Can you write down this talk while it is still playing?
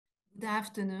Good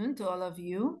afternoon to all of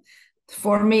you.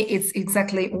 For me, it's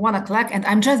exactly 1 o'clock, and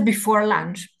I'm just before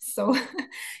lunch. So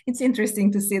it's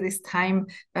interesting to see this time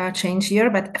change here.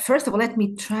 But first of all, let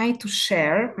me try to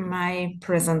share my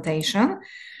presentation.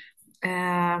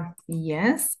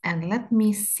 Yes, and let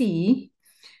me see.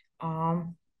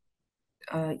 Um,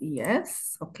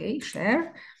 yes, okay,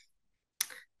 share.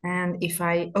 And if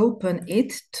I open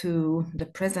it to the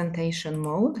presentation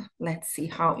mode, let's see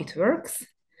how it works.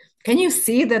 Can you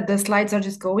see that the slides are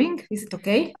just going? Is it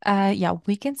okay? Yeah,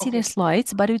 we can see the Okay.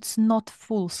 slides, but it's not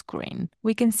full screen.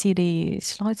 We can see the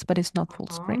slides, but it's not full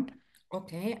screen. Um,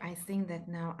 okay, I think that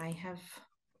now I have,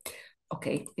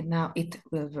 okay, now it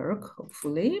will work,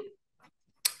 hopefully.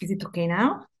 Is it okay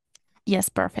now? Yes,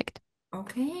 perfect.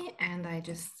 Okay, and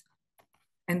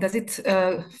and does it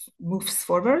moves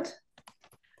forward?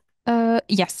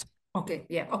 Yes. Okay,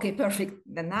 yeah, okay, perfect.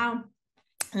 Then now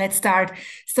let's start.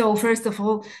 So, first of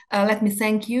all, let me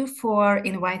thank you for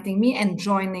inviting me and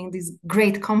joining this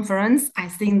great conference. I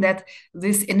think that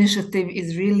this initiative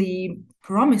is really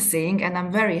promising, and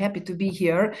I'm very happy to be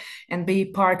here and be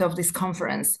part of this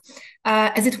conference.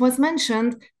 As it was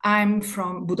mentioned, I'm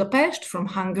from Budapest, from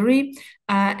Hungary,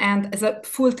 and as a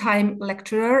full-time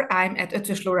lecturer, I'm at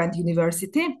Eötvös Loránd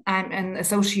University. I'm an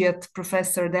associate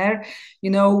professor there,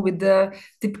 with the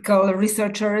typical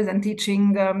researchers and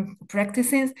teaching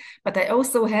practices, but I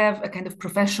also have a kind of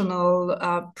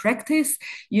professional practice.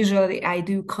 Usually, I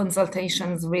do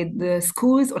consultations with the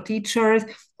schools or teachers,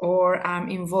 or I'm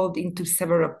involved into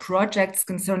several projects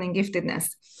concerning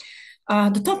giftedness.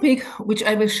 The topic which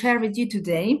I will share with you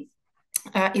today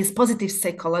is positive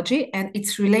psychology and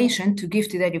its relation to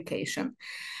gifted education.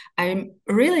 I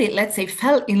really, let's say,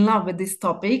 fell in love with this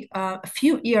topic a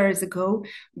few years ago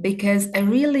because I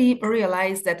really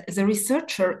realized that as a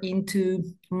researcher into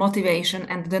motivation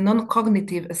and the non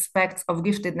cognitive aspects of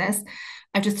giftedness,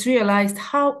 I just realized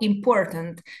how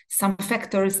important some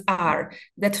factors are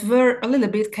that were a little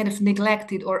bit kind of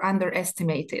neglected or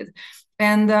underestimated.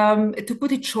 And to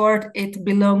put it short, it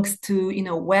belongs to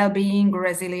well-being,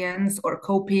 resilience, or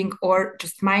coping, or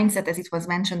just mindset, as it was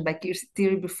mentioned by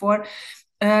Kirsti before.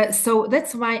 So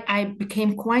that's why I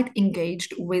became quite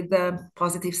engaged with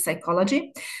positive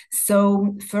psychology.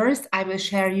 So first, I will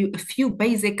share you a few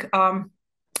basic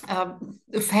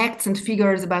facts and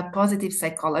figures about positive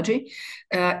psychology,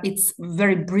 its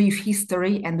very brief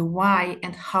history and why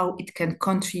and how it can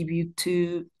contribute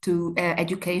to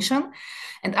education.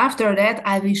 And after that,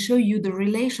 I will show you the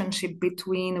relationship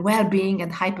between well-being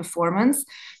and high performance.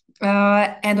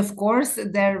 And of course,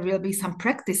 there will be some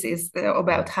practices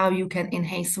about how you can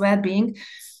enhance well-being.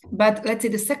 But let's say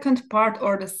the second part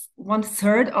or the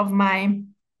 1/3 of my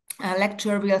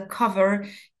lecture will cover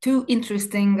two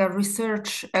interesting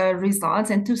research results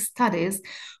and two studies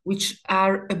which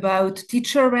are about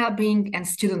teacher well-being and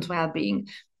student well-being.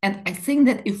 And I think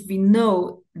that if we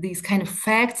know these kind of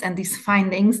facts and these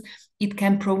findings, it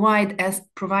can provide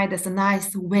us a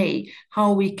nice way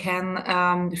how we can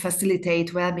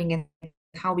facilitate well-being and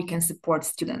how we can support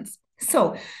students.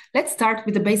 So let's start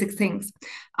with the basic things.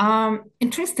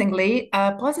 Interestingly,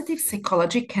 positive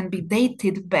psychology can be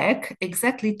dated back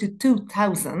exactly to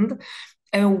 2000,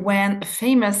 when a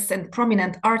famous and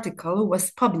prominent article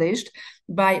was published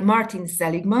by Martin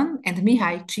Seligman and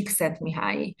Mihály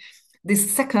Csikszentmihalyi.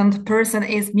 This second person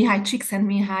is Mihály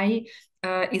Csikszentmihalyi,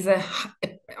 is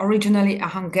originally a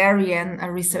Hungarian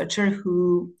researcher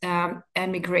who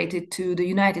emigrated to the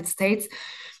United States,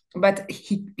 but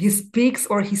he speaks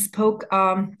or he spoke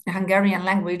Hungarian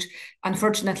language.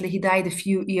 Unfortunately, he died a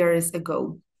few years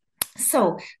ago.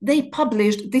 So they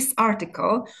published this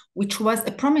article, which was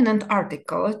a prominent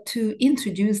article to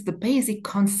introduce the basic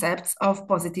concepts of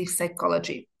positive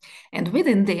psychology. And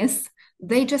within this,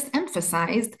 they just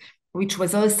emphasized, which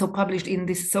was also published in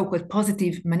this so-called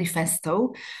positive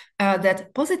manifesto,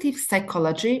 that positive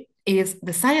psychology is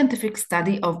the scientific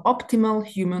study of optimal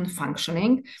human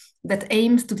functioning that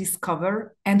aims to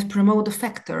discover and promote the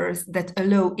factors that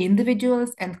allow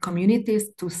individuals and communities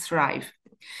to thrive.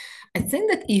 I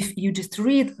think that if you just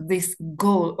read this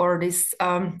goal or this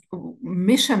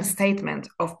mission statement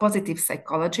of positive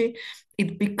psychology,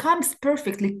 it becomes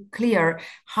perfectly clear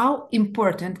how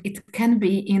important it can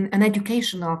be in an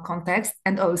educational context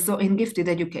and also in gifted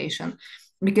education,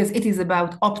 because it is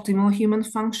about optimal human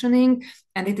functioning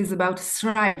and it is about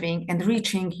thriving and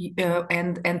reaching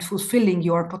and fulfilling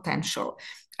your potential.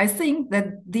 I think that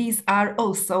these are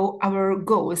also our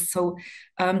goals. So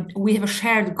we have a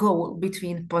shared goal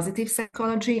between positive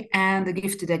psychology and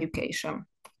gifted education.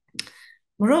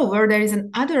 Moreover, there is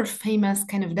another famous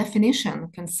kind of definition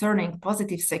concerning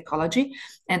positive psychology,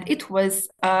 and it was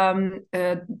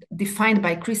defined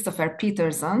by Christopher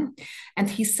Peterson. And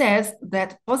he says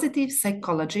that positive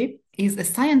psychology is a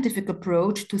scientific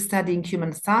approach to studying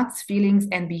human thoughts, feelings,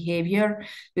 and behavior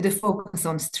with a focus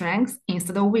on strengths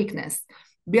instead of weakness,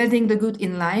 building the good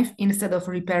in life instead of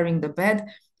repairing the bad,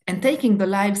 and taking the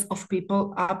lives of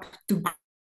people up to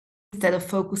instead of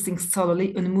focusing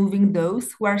solely on moving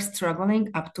those who are struggling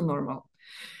up to normal.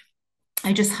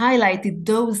 I just highlighted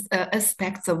those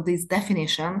aspects of this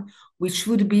definition, which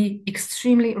would be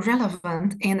extremely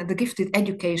relevant in the gifted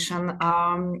education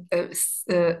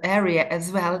area as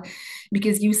well,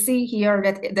 because you see here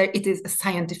that it is a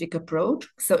scientific approach.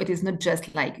 So it is not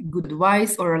just like good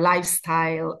advice or a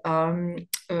lifestyle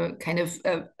kind of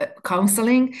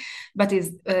counseling, but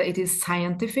it is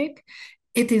scientific.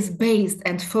 It is based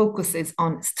and focuses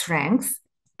on strengths.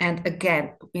 And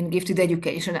again, in gifted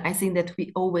education, I think that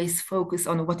we always focus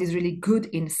on what is really good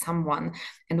in someone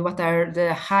and what are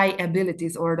the high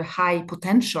abilities or the high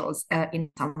potentials in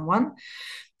someone.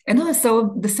 And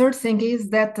also, the third thing is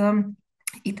that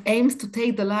it aims to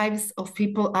take the lives of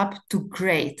people up to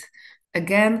great.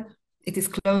 Again, it is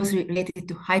closely related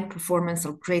to high performance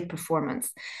or great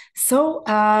performance. So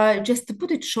just to put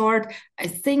it short, I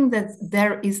think that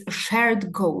there is a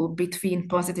shared goal between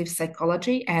positive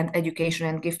psychology and education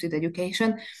and gifted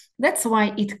education. That's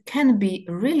why it can be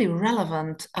a really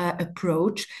relevant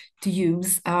approach to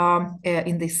use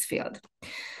in this field.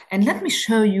 And let me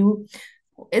show you,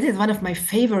 it is one of my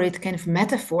favorite kind of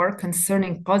metaphor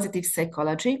concerning positive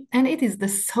psychology, and it is the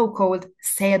so-called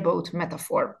sailboat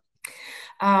metaphor.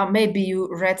 Maybe you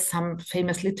read some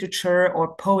famous literature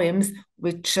or poems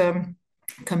which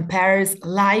compares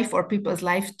life or people's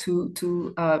life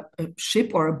to a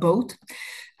ship or a boat.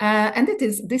 And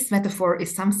this metaphor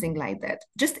is something like that.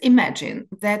 Just imagine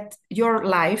that your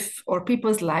life or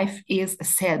people's life is a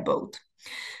sailboat.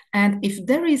 And if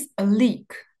there is a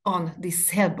leak on this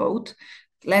sailboat,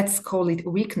 let's call it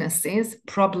weaknesses,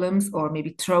 problems, or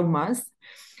maybe traumas,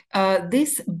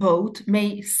 this boat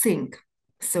may sink.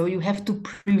 So you have to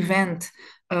prevent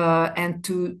and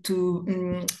to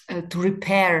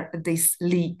repair this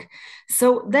leak.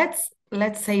 So that's,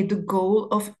 let's say, the goal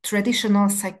of traditional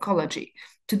psychology,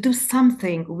 to do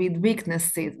something with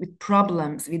weaknesses, with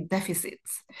problems, with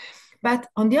deficits. But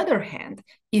on the other hand,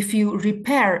 if you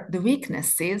repair the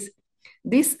weaknesses,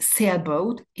 this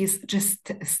sailboat is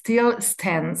just still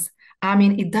stands. I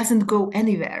mean, it doesn't go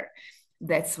anywhere.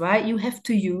 That's why you have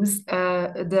to use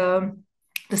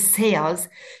the sails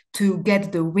to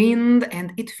get the wind,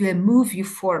 and it will move you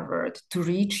forward to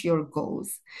reach your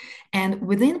goals. And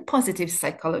within positive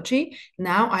psychology,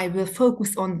 now I will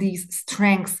focus on these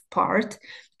strengths part.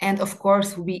 And of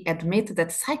course, we admit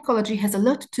that psychology has a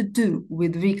lot to do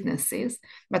with weaknesses.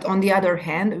 But on the other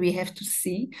hand, we have to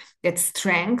see that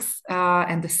strengths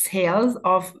and the sails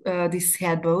of this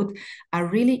sailboat are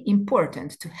really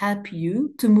important to help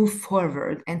you to move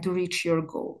forward and to reach your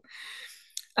goal.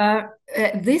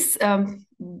 This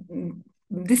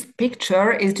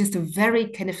picture is just a very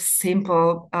kind of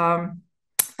simple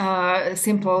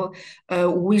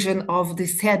vision of the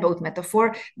sailboat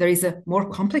metaphor. There is a more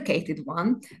complicated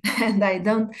one, and I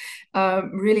don't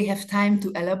really have time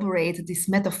to elaborate this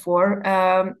metaphor,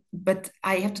 but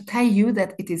I have to tell you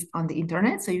that it is on the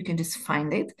internet, so you can just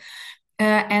find it.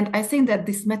 And I think that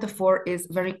this metaphor is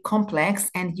very complex,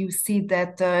 and you see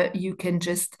that you can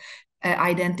just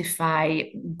identify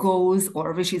goals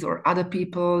or wishes or other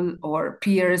people or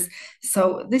peers.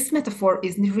 So this metaphor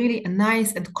is really a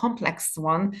nice and complex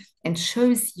one and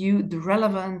shows you the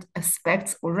relevant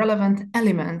aspects or relevant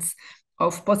elements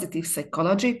of positive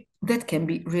psychology that can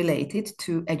be related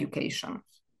to education.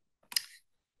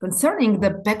 Concerning the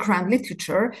background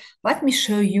literature, let me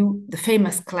show you the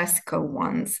famous classical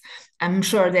ones. I'm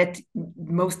sure that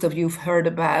most of you have heard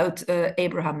about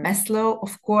Abraham Maslow,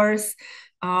 of course,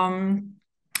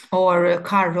 or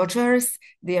Carl Rogers.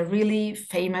 They are really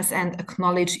famous and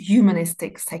acknowledged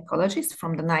humanistic psychologists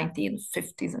from the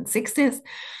 1950s and 60s.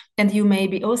 And you may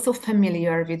be also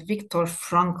familiar with Viktor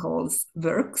Frankl's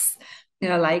works,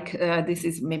 this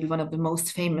is maybe one of the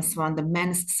most famous one, The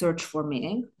Man's Search for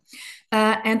Meaning.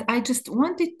 And I just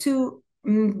wanted to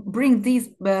bring these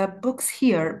books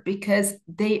here because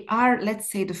they are, let's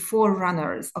say, the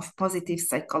forerunners of positive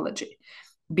psychology.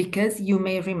 Because you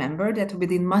may remember that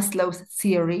within Maslow's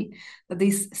theory,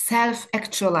 this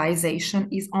self-actualization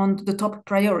is on the top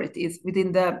priorities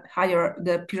within the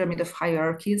pyramid of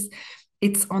hierarchies.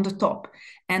 It's on the top.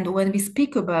 And when we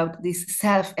speak about this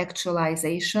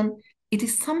self-actualization, it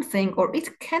is something, or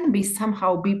it can be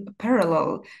somehow be a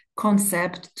parallel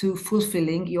concept to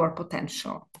fulfilling your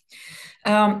potential.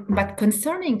 But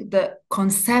concerning the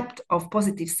concept of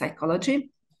positive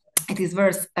psychology, it is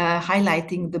worth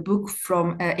highlighting the book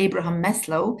from Abraham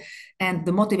Maslow and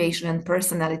the Motivation and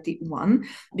Personality one,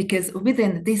 because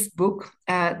within this book,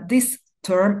 this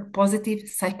term positive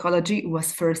psychology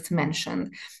was first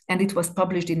mentioned, and it was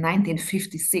published in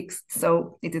 1956,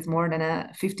 so it is more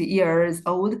than 50 years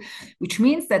old, which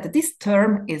means that this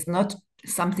term is not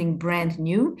something brand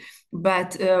new,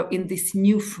 but in this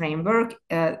new framework,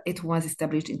 it was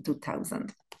established in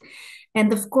 2000.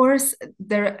 And of course,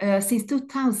 since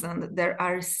 2000, there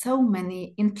are so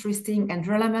many interesting and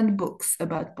relevant books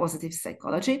about positive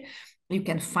psychology. You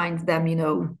can find them,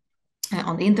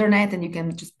 on the internet, and you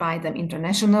can just buy them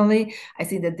internationally. I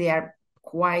think that they are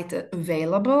quite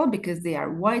available because they are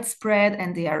widespread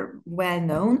and they are well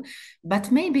known.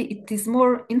 But maybe it is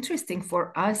more interesting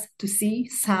for us to see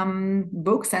some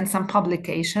books and some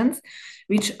publications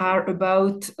which are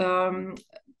about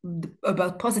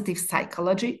positive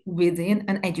psychology within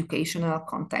an educational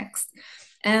context.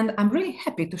 And I'm really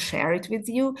happy to share it with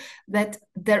you that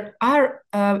there are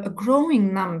a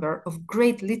growing number of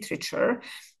great literature,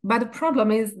 but the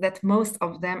problem is that most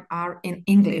of them are in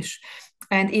English.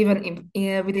 And even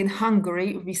within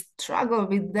Hungary, we struggle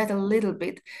with that a little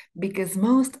bit because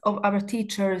most of our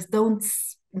teachers don't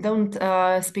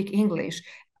speak English.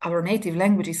 Our native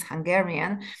language is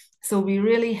Hungarian. So we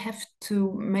really have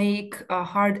to make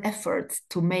hard efforts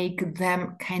to make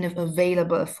them kind of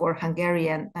available for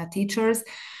Hungarian teachers.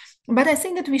 But I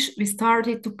think that we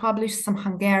started to publish some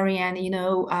Hungarian,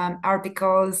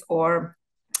 articles or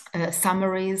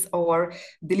summaries or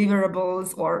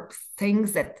deliverables or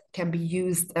things that can be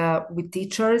used with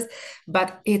teachers,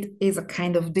 but it is a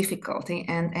kind of difficulty,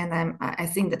 and I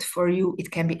think that for you it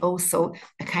can be also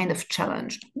a kind of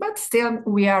challenge. But still,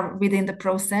 we are within the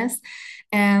process,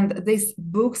 and these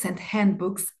books and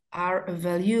handbooks are a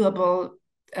valuable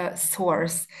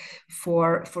source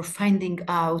for finding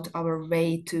out our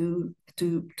way to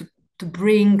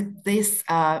bring this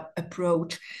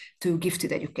approach to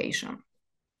gifted education.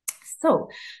 So,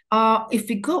 if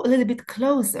we go a little bit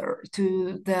closer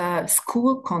to the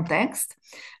school context,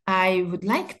 I would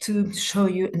like to show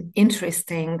you an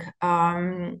interesting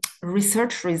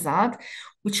research result,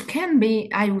 which can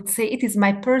be, I would say, it is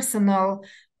my personal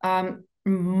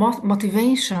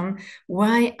motivation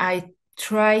why I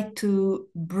try to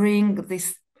bring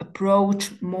this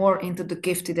approach more into the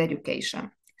gifted education.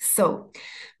 So,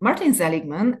 Martin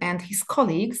Seligman and his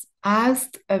colleagues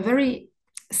asked a very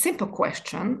simple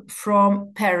question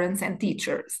from parents and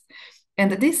teachers.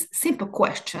 And this simple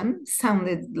question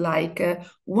sounded like,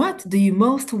 what do you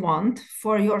most want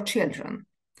for your children?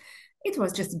 It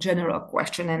was just a general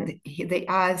question, and they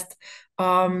asked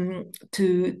to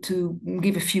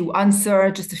give a few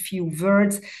answers, just a few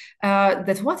words,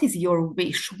 that what is your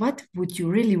wish? What would you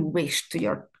really wish to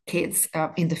your kids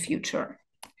in the future?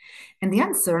 And the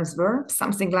answers were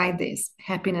something like this: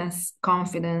 happiness,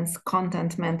 confidence,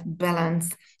 contentment,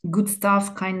 balance, good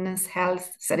stuff, kindness, health,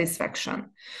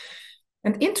 satisfaction.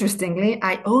 And interestingly,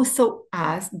 I also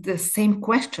asked the same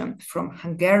question from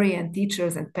Hungarian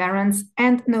teachers and parents,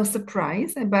 and no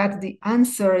surprise, but the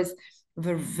answers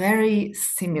were very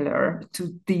similar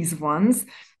to these ones.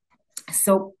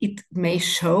 So it may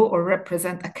show or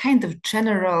represent a kind of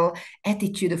general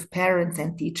attitude of parents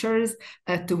and teachers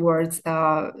towards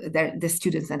the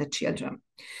students and the children.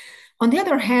 On the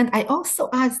other hand, I also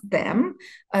asked them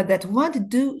that what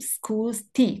do schools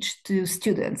teach to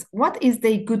students? What is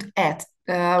they good at?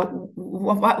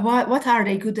 What are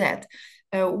they good at?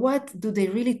 What do they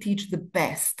really teach the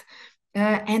best?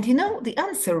 And the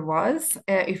answer was,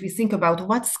 if we think about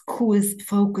what schools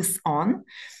focus on,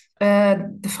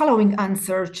 the following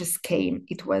answer just came.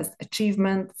 It was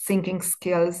achievement, thinking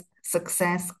skills,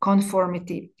 success,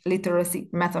 conformity, literacy,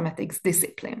 mathematics,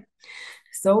 discipline.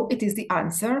 So it is the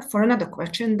answer for another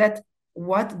question, that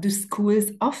what do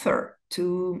schools offer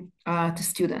to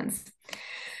students?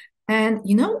 And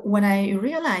when I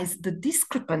realized the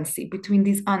discrepancy between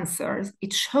these answers,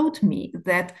 it showed me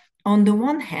that on the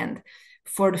one hand,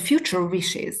 for the future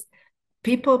wishes,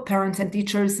 people, parents, and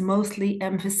teachers mostly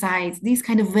emphasize these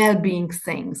kind of well-being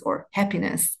things or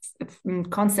happiness,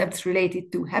 concepts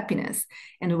related to happiness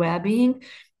and well-being.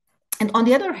 And on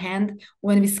the other hand,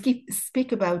 when we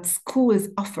speak about schools'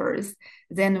 offers,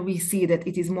 then we see that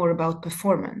it is more about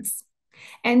performance.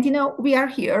 And we are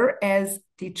here as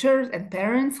teachers and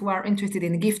parents who are interested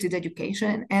in gifted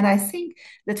education. And I think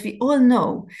that we all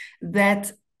know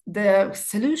that the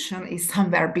solution is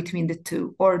somewhere between the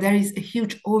two, or there is a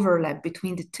huge overlap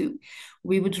between the two.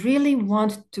 We would really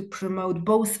want to promote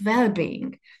both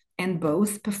well-being and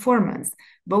both performance.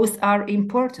 Both are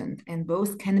important and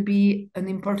both can be an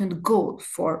important goal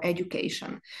for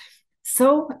education.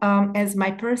 So, as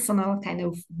my personal kind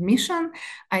of mission,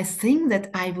 I think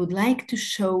that I would like to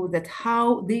show that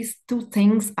how these two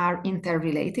things are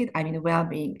interrelated. I mean,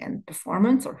 well-being and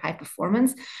performance or high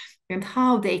performance, and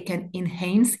how they can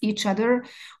enhance each other.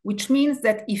 Which means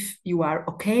that if you are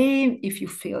okay, if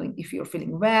you're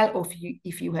feeling well, or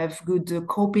if you have good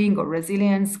coping or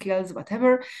resilience skills,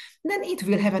 whatever, then it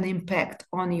will have an impact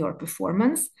on your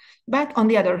performance. But on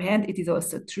the other hand, it is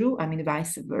also true, I mean,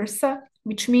 vice versa,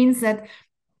 which means that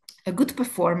a good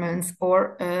performance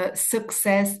or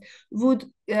success would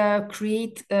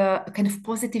create a kind of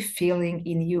positive feeling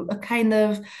in you, a kind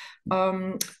of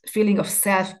feeling of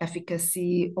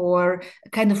self-efficacy or a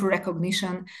kind of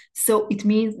recognition. So it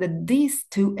means that these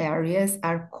two areas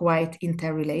are quite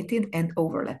interrelated and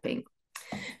overlapping.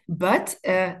 But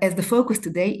as the focus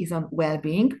today is on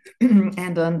well-being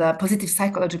and on the positive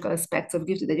psychological aspects of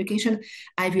gifted education,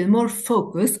 I will more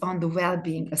focus on the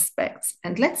well-being aspects.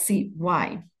 And let's see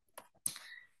why.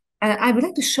 I would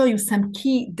like to show you some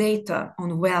key data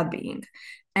on well-being.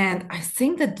 And I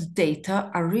think that the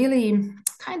data are really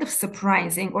kind of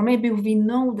surprising, or maybe we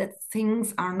know that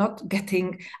things are not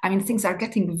getting, I mean, things are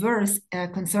getting worse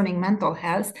concerning mental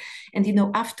health. And, you know,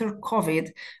 after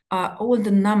COVID, all the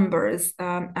numbers,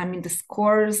 I mean, the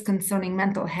scores concerning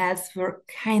mental health were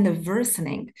kind of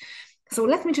worsening. So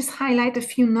let me just highlight a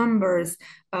few numbers,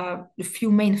 a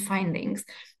few main findings.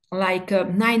 Like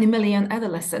 9 million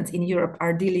adolescents in Europe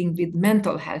are dealing with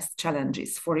mental health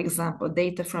challenges, for example,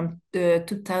 data from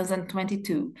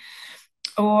 2022.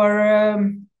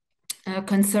 Or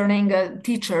concerning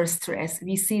teacher stress,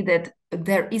 we see that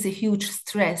there is a huge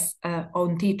stress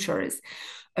on teachers,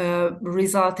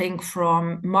 resulting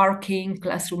from marking,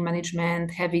 classroom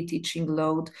management, heavy teaching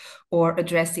load, or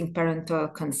addressing parental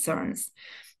concerns.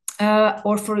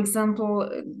 Or for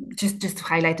example, just to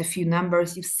highlight a few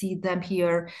numbers, you see them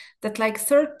here, that like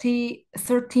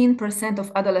 13%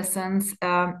 of adolescents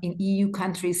in EU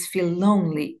countries feel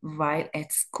lonely while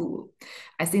at school.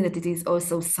 I think that it is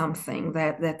also something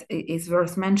that is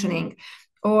worth mentioning.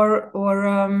 Or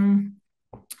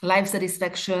life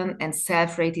satisfaction and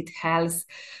self-rated health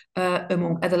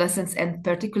among adolescents and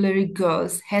particularly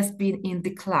girls has been in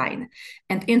decline.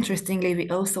 And interestingly, we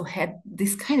also had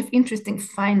this kind of interesting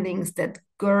findings that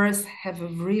girls have a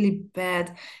really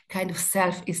bad kind of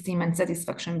self-esteem and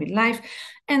satisfaction with life.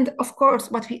 And of course,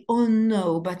 what we all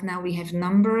know, but now we have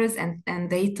numbers and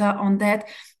data on that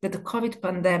the COVID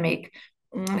pandemic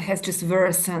has just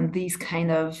worsened these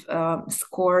kind of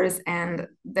scores, and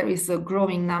there is a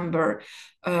growing number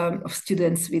of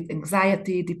students with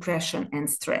anxiety, depression, and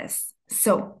stress.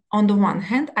 So on the one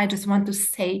hand, I just want to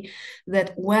say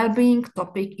that well-being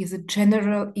topic is a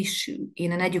general issue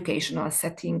in an educational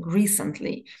setting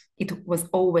recently. It was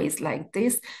always like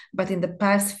this, but in the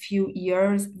past few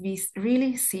years, we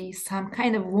really see some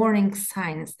kind of warning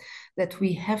signs that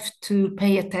we have to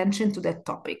pay attention to that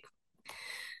topic.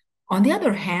 On the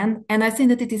other hand, and I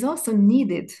think that it is also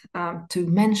needed to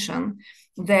mention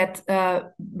that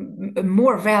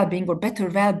more well-being or better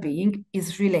well-being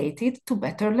is related to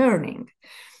better learning,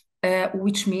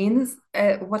 which means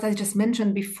what I just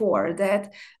mentioned before,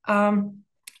 that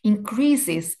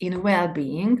increases in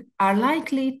well-being are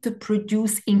likely to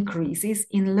produce increases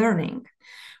in learning,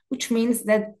 which means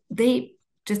that they,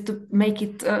 just to make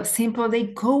it simple, they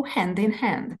go hand in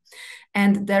hand.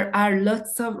 And there are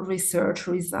lots of research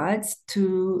results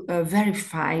to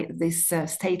verify this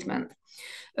statement.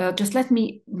 Just let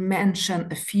me mention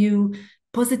a few.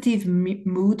 Positive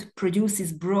mood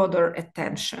produces broader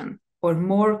attention, or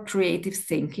more creative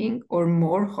thinking, or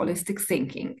more holistic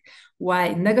thinking,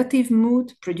 while negative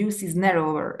mood produces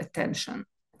narrower attention.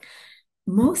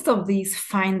 Most of these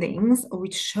findings,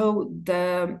 which show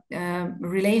the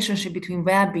relationship between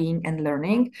well-being and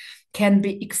learning, can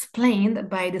be explained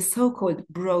by the so-called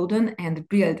broaden and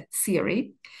build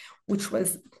theory, which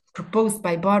was proposed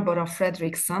by Barbara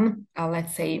Fredrickson,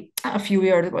 let's say a few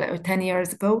years ago, 10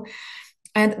 years ago.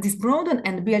 And this broaden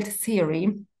and build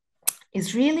theory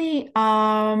is really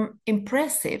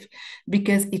impressive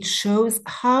because it shows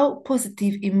how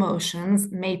positive emotions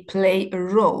may play a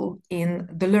role in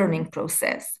the learning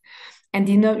process. And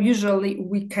you know, usually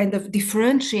we kind of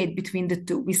differentiate between the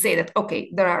two. We say that, okay,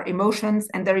 there are emotions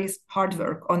and there is hard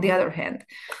work on the other hand,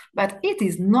 but it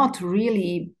is not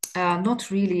really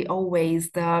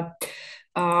always the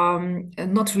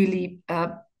not really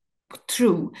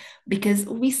true, because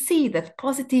we see that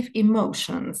positive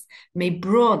emotions may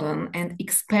broaden and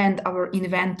expand our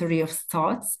inventory of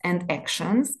thoughts and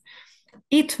actions.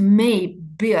 It may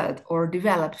build or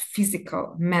develop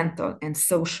physical, mental, and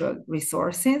social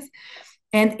resources,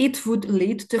 and it would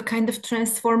lead to a kind of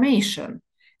transformation,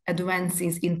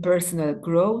 advances in personal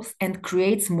growth, and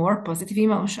creates more positive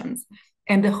emotions.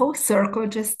 And the whole circle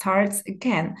just starts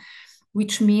again,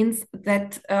 which means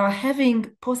that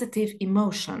having positive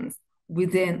emotions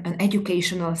within an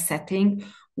educational setting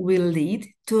will lead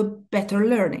to better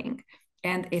learning.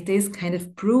 And it is kind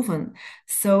of proven.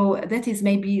 So that is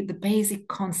maybe the basic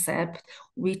concept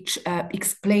which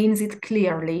explains it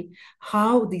clearly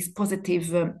how this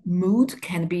positive mood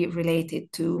can be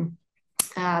related to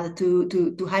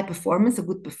high performance, a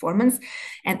good performance.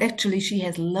 And actually, she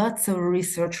has lots of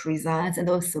research results and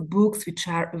also books which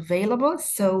are available.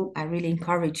 So I really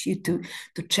encourage you to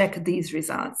check these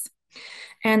results.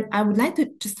 And I would like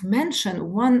to just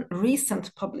mention one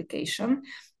recent publication.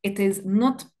 It is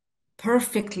not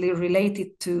perfectly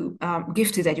related to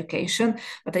gifted education,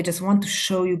 but I just want to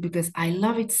show you because I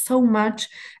love it so much.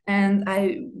 And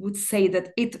I would say that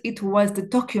it was the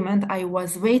document I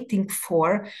was waiting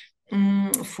for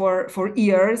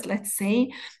years, let's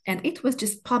say, and it was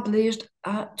just published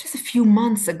just a few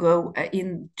months ago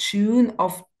in June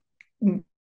of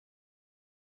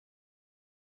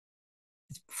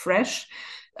fresh.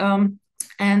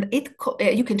 And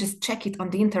you can just check it on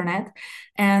the internet.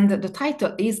 And the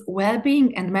title is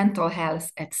Wellbeing and Mental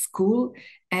Health at School.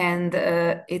 And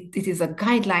it is a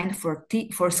guideline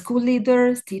for school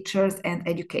leaders, teachers, and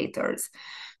educators.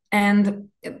 And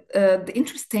the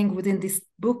interesting within this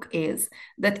book is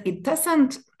that it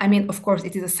doesn't, I mean, of course,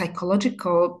 it is a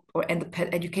psychological and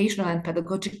educational and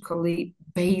pedagogically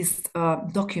based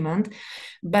document,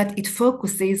 but it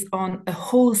focuses on a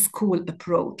whole school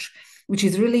approach, which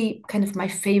is really kind of my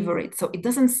favorite. So it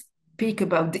doesn't speak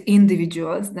about the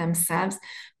individuals themselves,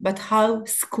 but how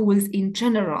schools in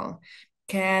general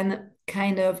can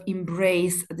kind of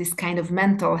embrace this kind of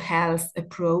mental health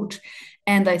approach.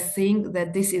 And I think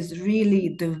that this is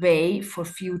really the way for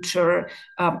future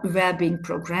well-being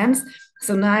programs.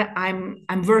 So now I'm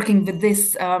working with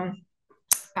this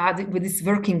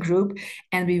working group,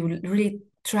 and we will really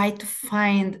try to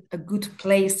find a good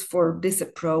place for this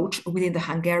approach within the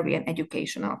Hungarian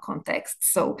educational context.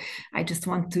 So I just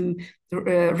want to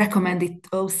recommend it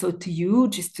also to you,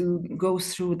 just to go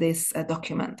through this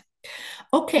document.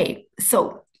 Okay,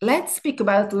 so let's speak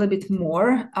about a little bit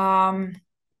more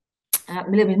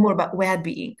about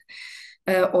well-being,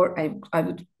 or I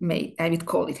would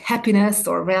call it happiness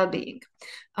or well-being.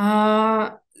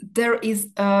 There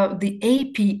is the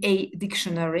APA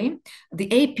dictionary. The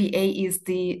APA is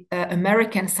the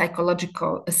American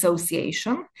Psychological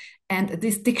Association, and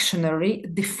this dictionary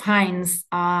defines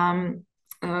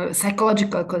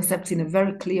psychological concepts in a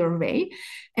very clear way.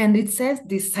 And it says,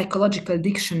 this psychological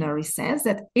dictionary says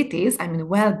that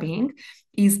well-being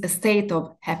is a state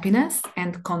of happiness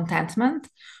and contentment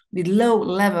with low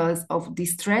levels of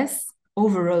distress,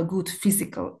 overall good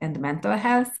physical and mental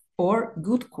health, or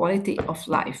good quality of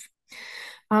life.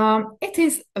 It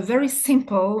is a very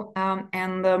simple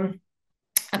and a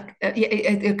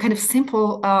kind of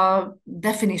simple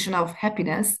definition of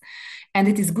happiness, and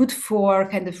it is good for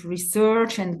kind of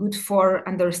research and good for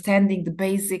understanding the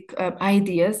basic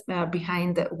ideas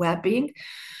behind well-being.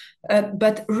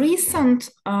 But recent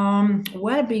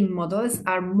well-being models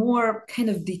are more kind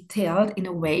of detailed in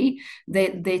a way.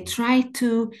 They try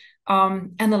to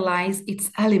analyze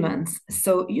its elements.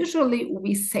 So usually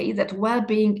we say that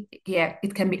well-being, yeah,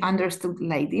 it can be understood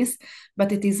like this,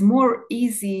 but it is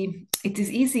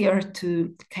easier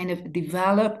to kind of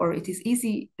develop, or it is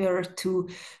easier to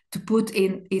put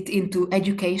it into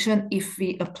education if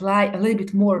we apply a little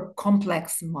bit more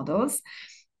complex models.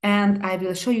 And I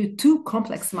will show you two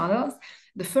complex models.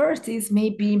 The first is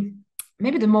maybe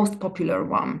the most popular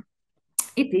one.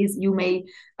 It is,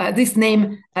 this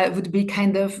name would be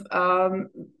kind of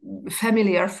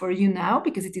familiar for you now,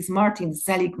 because it is Martin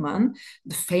Seligman,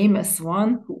 the famous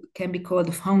one, who can be called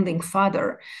the founding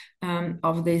father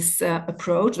of this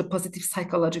approach, the positive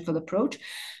psychological approach.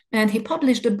 And he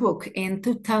published a book in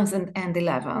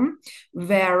 2011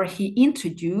 where he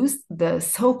introduced the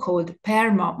so-called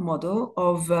PERMA model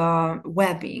of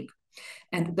well-being.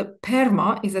 And the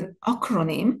PERMA is an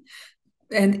acronym,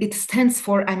 and it stands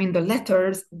for, the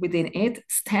letters within it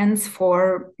stands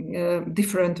for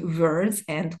different words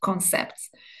and concepts.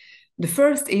 The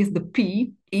first is, the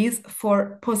P is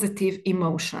for positive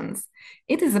emotions.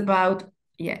 It is about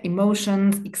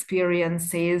emotions,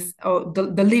 experiences, or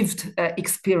the lived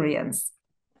experience.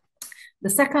 The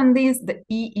second is the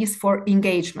E is for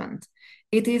engagement.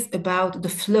 It is about the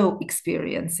flow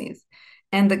experiences.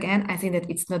 And again, I think that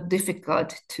it's not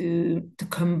difficult to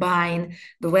combine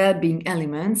the well-being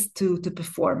elements to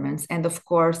performance. And of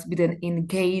course, with an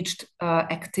engaged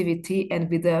activity and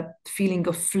with a feeling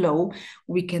of flow,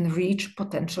 we can reach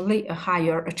potentially a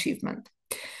higher achievement.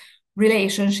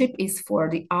 Relationship is for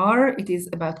the R. It is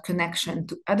about connection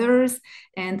to others.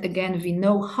 And again, we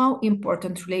know how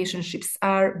important relationships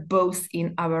are both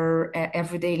in our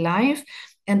everyday life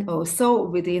and also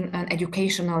within an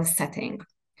educational setting.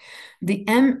 The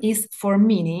M is for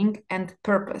meaning and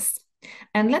purpose.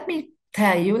 And let me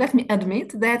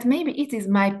admit that maybe it is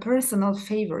my personal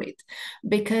favorite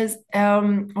because,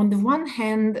 on the one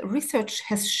hand, research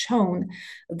has shown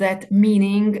that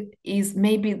meaning is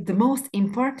maybe the most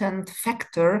important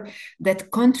factor that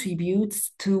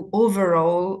contributes to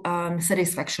overall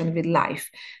satisfaction with life.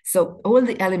 So, all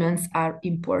the elements are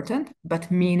important,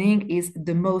 but meaning is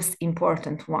the most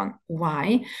important one.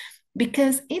 Why?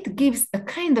 Because it gives a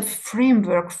kind of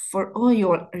framework for all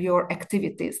your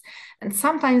activities. And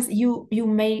sometimes you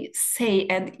may say,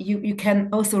 and you can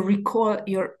also recall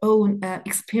your own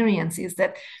experiences,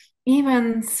 that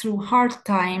even through hard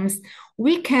times,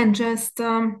 we can just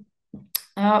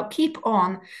keep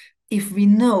on if we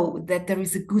know that there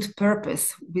is a good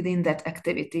purpose within that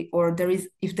activity, or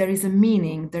if there is a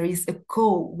meaning, there is a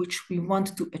goal which we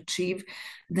want to achieve,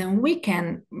 then we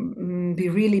can be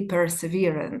really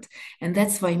perseverant. And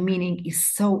that's why meaning is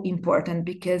so important,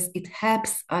 because it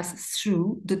helps us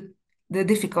through the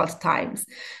difficult times.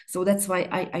 So that's why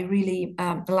I really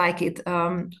like it,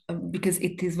 because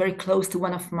it is very close to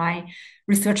one of my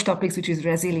research topics, which is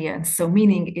resilience. So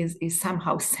meaning is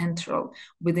somehow central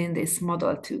within this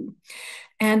model too.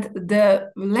 And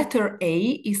the letter A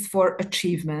is for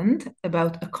achievement,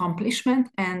 about accomplishment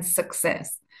and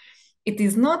success. It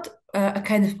is not a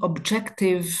kind of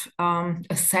objective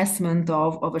assessment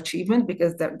of achievement,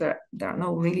 because there are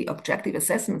no really objective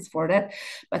assessments for that,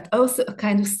 but also a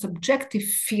kind of subjective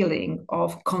feeling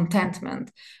of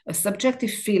contentment, a subjective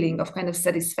feeling of kind of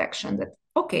satisfaction that,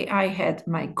 okay, I had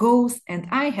my goals and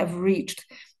I have reached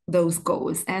those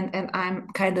goals, and I'm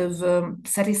kind of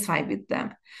satisfied with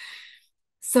them.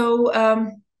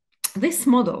 So this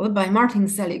model by Martin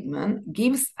Seligman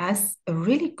gives us a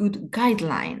really good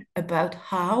guideline about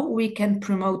how we can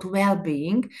promote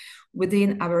well-being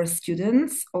within our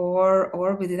students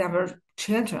or within our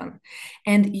children.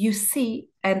 And you see,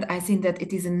 and I think that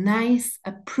it is a nice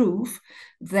proof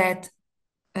that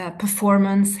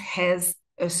performance has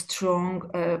a strong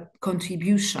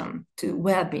contribution to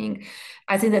well-being.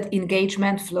 I think that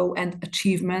engagement, flow, and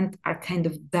achievement are kind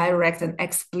of direct and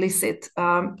explicit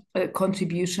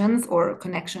contributions or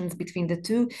connections between the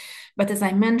two. But as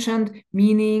I mentioned,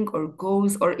 meaning or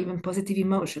goals or even positive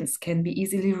emotions can be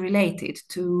easily related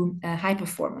to high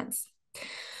performance.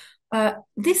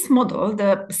 This model,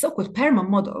 the so-called PERMA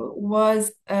model, was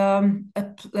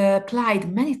applied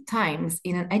many times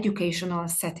in an educational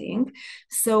setting.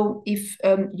 So if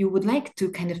you would like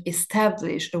to kind of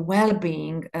establish a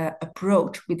well-being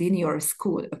approach within your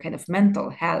school, a kind of mental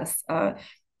health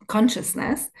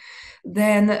consciousness,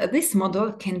 then this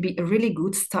model can be a really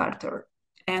good starter.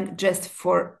 And just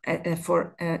for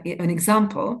an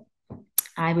example,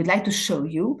 I would like to show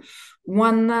you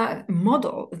one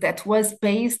model that was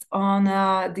based on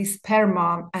this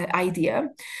PERMA idea.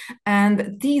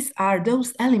 And these are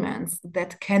those elements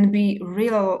that can be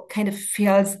real kind of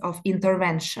fields of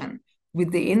intervention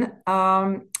within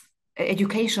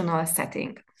educational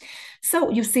setting.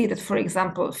 So you see that, for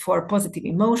example, for positive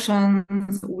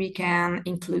emotions, we can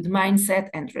include mindset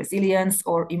and resilience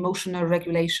or emotional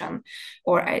regulation.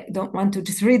 Or I don't want to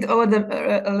just read all of them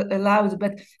aloud,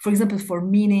 but for example, for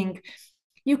meaning,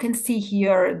 you can see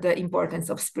here the importance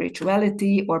of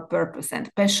spirituality or purpose and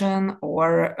passion,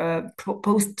 or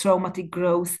post-traumatic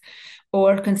growth.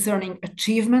 Or concerning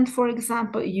achievement, for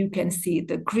example, you can see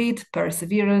the grit,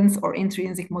 perseverance, or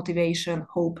intrinsic motivation,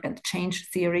 hope, and change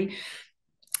theory.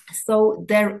 So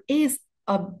there is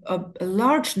a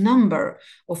large number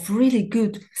of really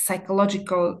good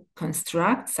psychological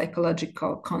constructs,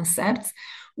 psychological concepts,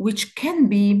 which can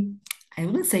be, I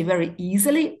wouldn't say very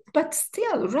easily, but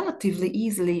still relatively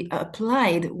easily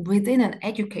applied within an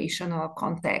educational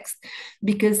context,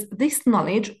 because this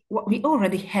knowledge, what we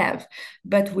already have,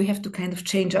 but we have to kind of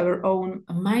change our own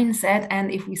mindset.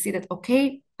 And if we see that,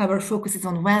 okay, our focus is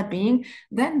on well-being,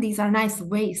 then these are nice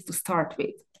ways to start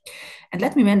with. And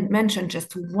let me mention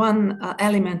just one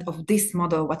element of this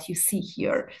model, what you see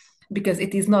here, because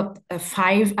it is not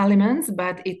 5 elements,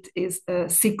 but it is a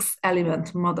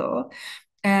 6-element model.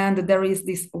 And there is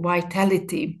this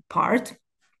vitality part.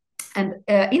 And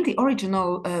in the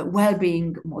original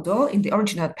well-being model, in the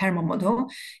original PERMA model,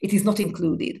 it is not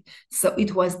included. So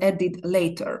it was added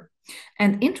later.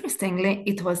 And interestingly,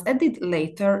 it was added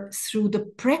later through the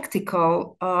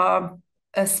practical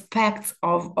aspects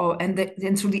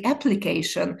and through the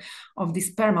application of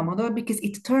this PERMA model, because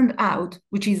it turned out,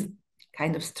 which is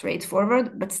kind of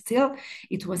straightforward, but still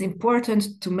it was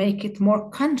important to make it more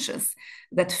conscious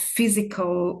that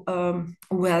physical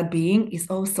well-being is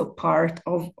also part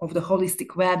of the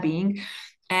holistic well-being.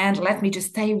 And let me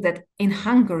just tell you that in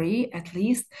Hungary, at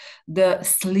least, the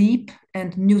sleep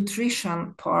and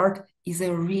nutrition part is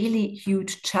a really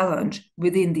huge challenge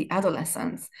within the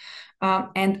adolescents.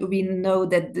 And we know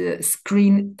that the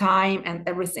screen time and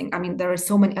everything, I mean, there are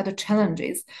so many other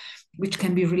challenges which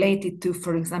can be related to,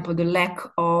 for example, the lack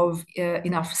of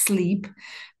enough sleep,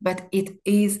 but it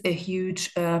is a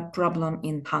huge problem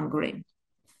in Hungary.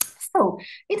 So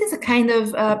it is a kind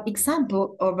of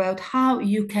example about how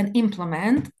you can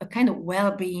implement a kind of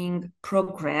well-being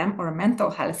program or a mental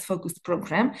health focused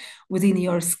program within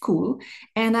your school.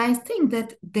 And I think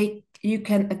that you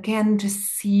can again just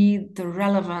see the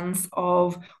relevance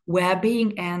of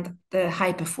well-being and the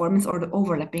high performance, or the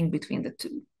overlapping between the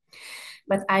two.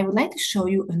 But I would like to show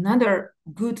you another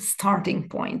good starting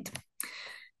point.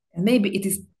 And maybe it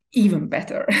is even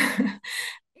better.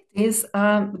 It is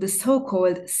the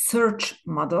so-called search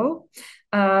model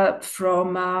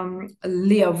from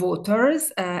Leah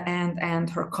Waters and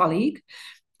her colleague.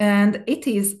 And it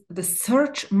is the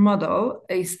search model.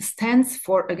 It stands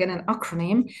for, again, an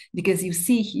acronym, because you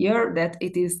see here that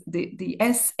it is the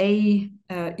S, A,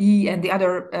 E, and the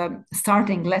other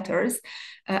starting letters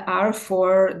are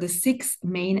for the 6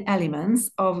 main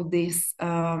elements of this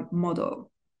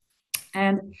model.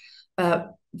 And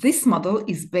this model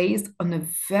is based on a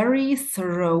very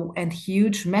thorough and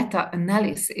huge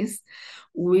meta-analysis,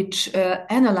 which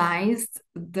analyzed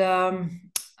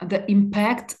the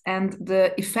impact and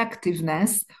the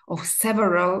effectiveness of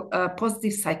several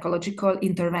positive psychological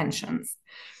interventions.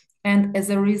 And as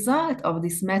a result of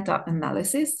this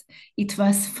meta-analysis, it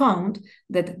was found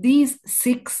that these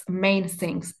 6 main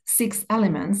things, 6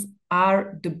 elements,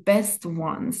 are the best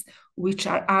ones, which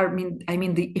are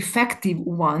the effective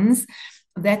ones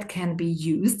that can be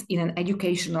used in an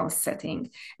educational setting.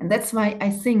 And that's why I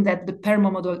think that the PERMA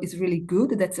model is really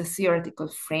good. That's a theoretical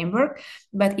framework.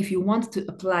 But if you want to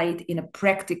apply it in a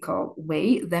practical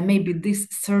way, then maybe this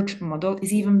search model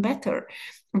is even better,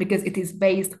 because it is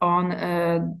based on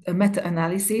a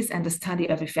meta-analysis and a study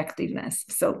of effectiveness.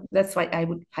 So that's why I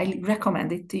would highly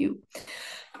recommend it to you.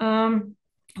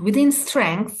 Within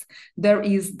strengths, there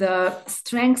is the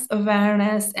strengths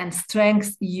awareness and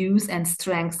strengths use and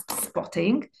strengths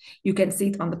spotting. You can see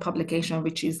it on the publication,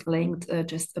 which is linked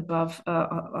just above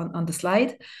on the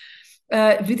slide.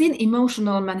 Within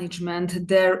emotional management,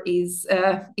 there is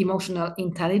emotional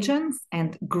intelligence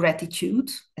and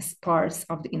gratitude as parts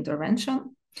of the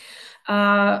intervention.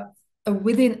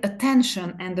 Within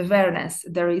attention and awareness,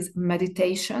 there is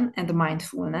meditation and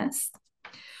mindfulness.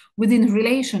 Within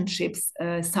relationships,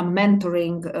 some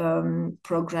mentoring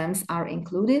programs are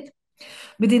included.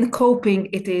 Within coping,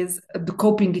 it is the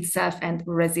coping itself and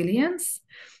resilience.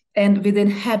 And within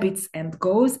habits and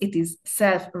goals, it is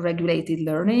self-regulated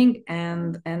learning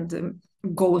and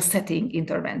goal-setting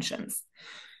interventions.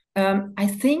 I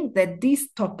think that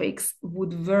these topics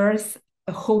would worth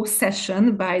a whole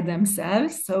session by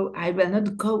themselves, so I will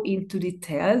not go into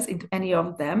details into any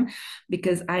of them,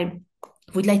 because I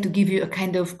would like to give you a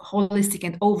kind of holistic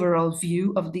and overall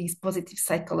view of these positive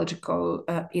psychological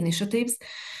initiatives.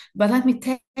 But let me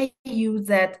tell you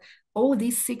that all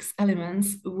these 6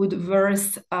 elements would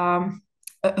worth a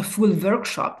full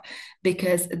workshop,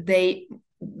 because they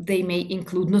may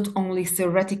include not only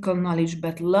theoretical knowledge,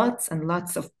 but lots and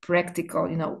lots of practical,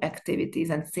 activities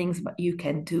and things that you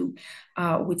can do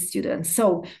with students.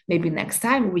 So maybe next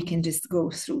time we can just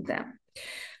go through them.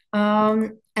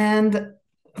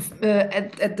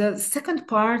 At the second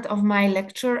part of my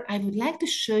lecture, I would like to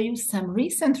show you some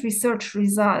recent research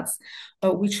results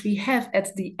which we have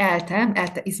at the ELTE.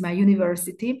 ELTE is my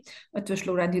university, Eötvös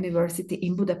Loránd University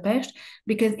in Budapest,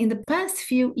 because in the past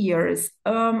few years,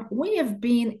 we have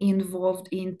been involved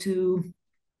into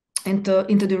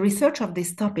the research of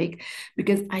this topic,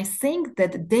 because I think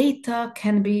that data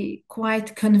can be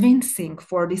quite convincing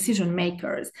for decision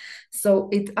makers. So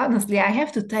honestly, I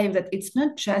have to tell you that it's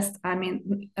not just,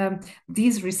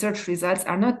 these research results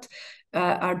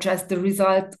are just the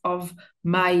result of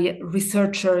my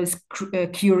researchers'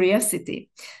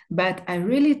 curiosity, but I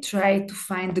really try to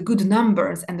find the good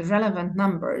numbers and the relevant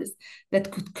numbers that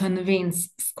could convince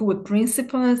school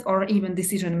principals or even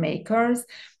decision makers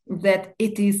that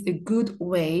it is a good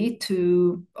way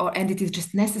to, and it is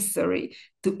just necessary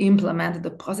to implement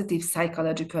the positive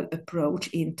psychological approach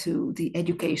into the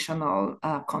educational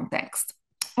context.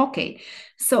 Okay,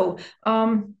 so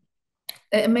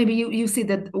maybe you see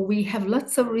that we have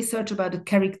lots of research about the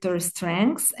character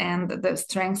strengths and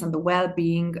the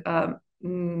well-being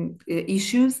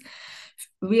issues.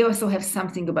 We also have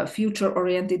something about future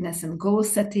orientedness and goal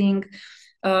setting.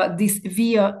 This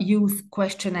VIA Youth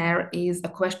Questionnaire is a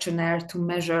questionnaire to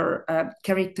measure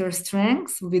character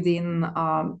strengths within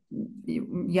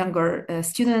younger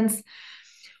students.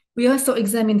 We also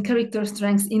examine character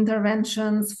strengths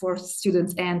interventions for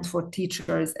students and for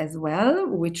teachers as well,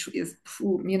 which is,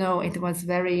 it was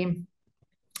very,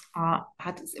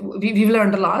 we've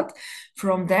learned a lot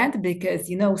from that because,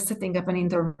 setting up an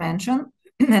intervention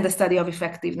and the study of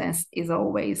effectiveness is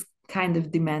always kind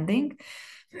of demanding.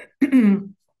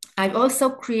 I've also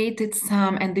created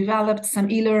some and developed some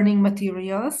e-learning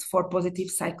materials for positive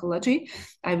psychology.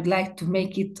 I would like to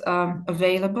make it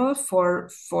available for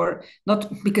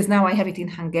not because now I have it in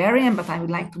Hungarian, but I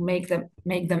would like to make them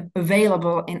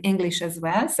available in English as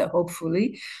well. So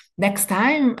hopefully next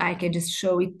time I can just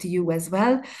show it to you as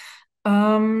well.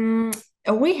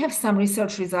 We have some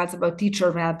research results about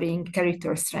teacher well-being,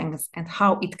 character strengths, and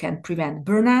how it can prevent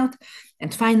burnout.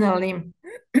 And finally,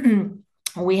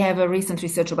 we have a recent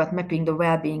research about mapping the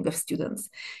well-being of students.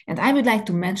 And I would like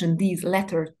to mention these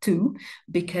latter too,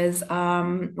 because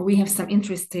we have some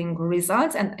interesting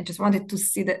results. And I just wanted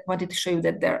to show you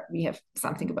that there we have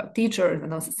something about teachers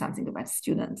and also something about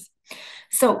students.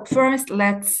 So first,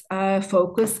 let's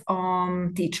focus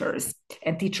on teachers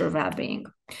and teacher well-being.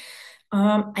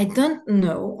 I don't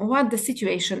know what the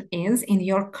situation is in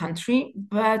your country,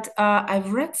 but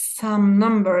I've read some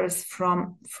numbers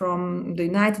from the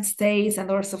United States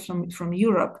and also from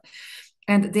Europe,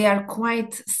 and they are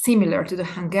quite similar to the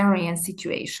Hungarian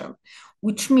situation,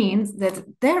 which means that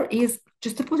there is,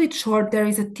 just to put it short, there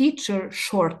is a teacher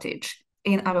shortage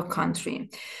in our country.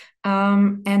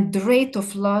 And the rate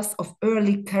of loss of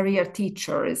early career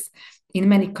teachers in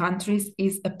many countries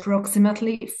is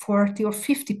approximately 40 or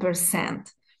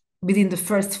 50% within the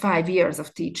first 5 years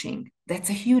of teaching. That's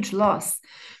a huge loss.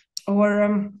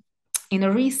 Or in a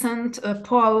recent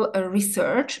poll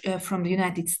research from the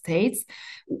United States,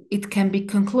 it can be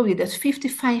concluded that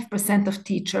 55% of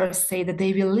teachers say that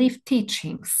they will leave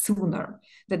teaching sooner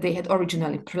than they had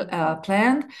originally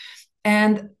planned.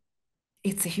 And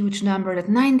it's a huge number that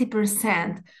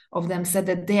 90% of them said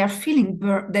that they are feeling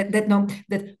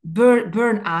burnout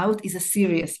is a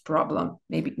serious problem,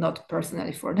 maybe not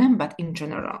personally for them, but in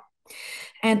general.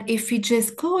 And if we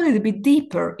just go a little bit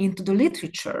deeper into the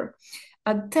literature,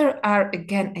 there are,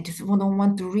 again, I just don't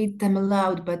want to read them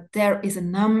aloud, but there is a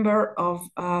number of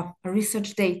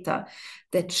research data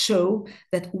that show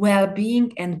that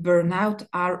well-being and burnout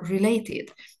are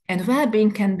related. And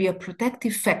well-being can be a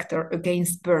protective factor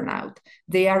against burnout.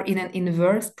 They are in an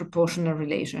inverse proportional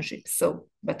relationship. So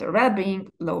better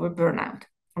well-being, lower burnout.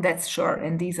 That's sure.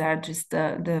 And these are just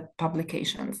the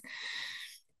publications.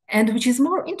 And which is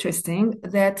more interesting,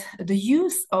 that the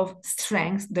use of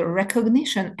strengths, the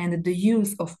recognition and the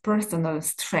use of personal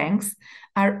strengths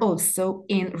are also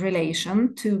in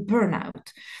relation to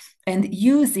burnout. And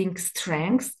using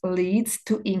strengths leads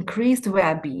to increased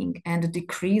well-being and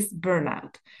decreased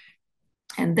burnout.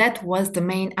 And that was the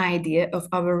main idea of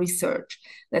our research,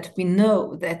 that we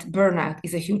know that burnout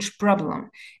is a huge problem.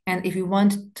 And if we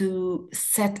want to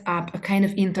set up a kind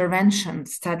of intervention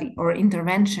study or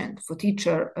intervention for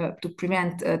to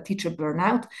prevent teacher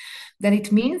burnout, then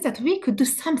it means that we could do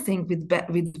something with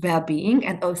well-being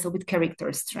and also with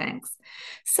character strengths.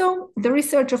 So the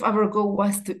research of our goal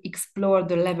was to explore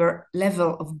the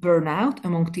level of burnout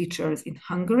among teachers in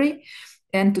Hungary,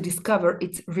 and to discover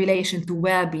its relation to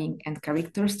well-being and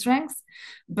character strengths.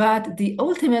 But the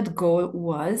ultimate goal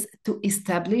was to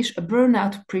establish a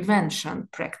burnout prevention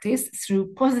practice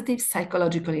through positive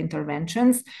psychological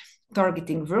interventions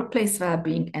targeting workplace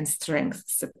well-being and strength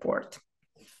support.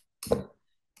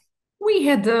 We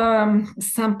had a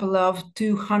sample of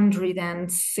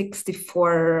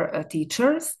 264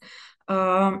 teachers,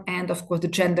 and of course the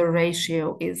gender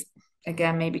ratio is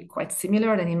again maybe quite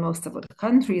similar than in most of the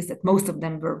countries, that most of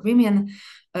them were women.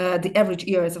 The average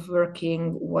years of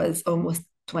working was almost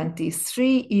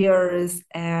 23 years,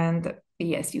 and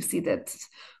yes, you see that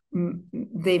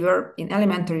they were in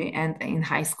elementary and in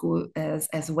high school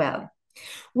as well.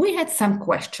 We had some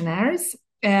questionnaires,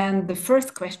 and the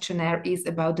first questionnaire is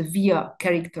about the VIA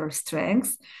character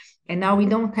strengths. And now we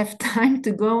don't have time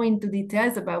to go into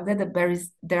details about that.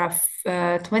 There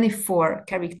are 24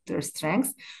 character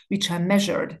strengths which are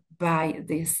measured by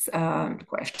this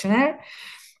questionnaire.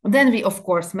 Then we, of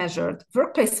course, measured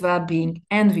workplace well-being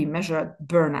and we measured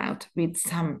burnout with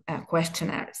some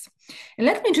questionnaires. And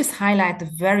let me just highlight a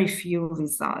very few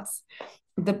results.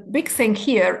 The big thing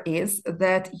here is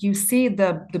that you see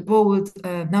the bold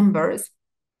numbers,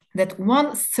 that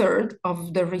 1/3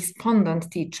 of the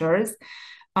respondent teachers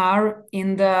are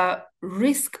in the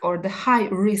risk or the high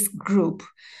risk group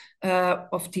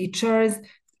of teachers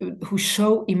who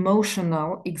show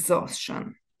emotional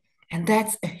exhaustion. And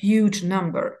that's a huge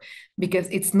number because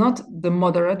it's not the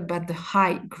moderate, but the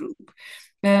high group.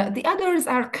 The others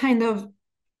are kind of,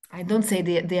 I don't say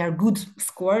they are good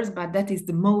scores, but that is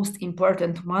the most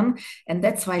important one. And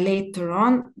that's why later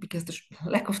on, because the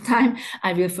lack of time,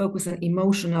 I will focus on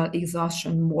emotional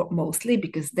exhaustion mostly,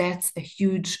 because that's a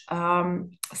huge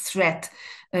threat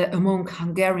among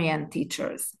Hungarian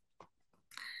teachers.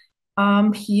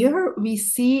 Here we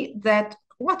see that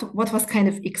what was kind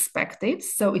of expected.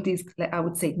 So it is, I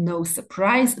would say, no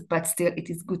surprise, but still it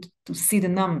is good to see the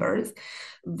numbers,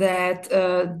 that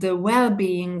the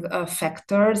well-being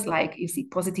factors, like you see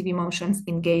positive emotions,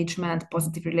 engagement,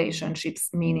 positive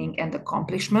relationships, meaning, and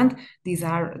accomplishment, these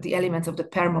are the elements of the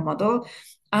PERMA model,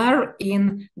 are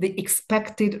in the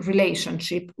expected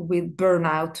relationship with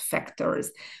burnout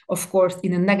factors. Of course,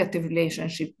 in a negative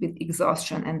relationship with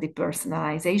exhaustion and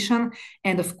depersonalization,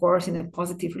 and of course, in a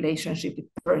positive relationship with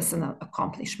personal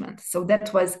accomplishment. So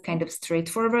that was kind of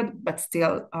straightforward, but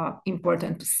still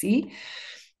important to see.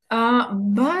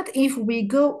 But if we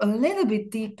go a little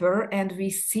bit deeper and we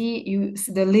see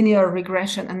the linear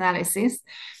regression analysis,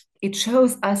 it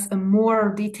shows us a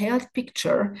more detailed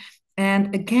picture.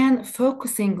 And again,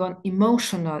 focusing on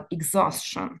emotional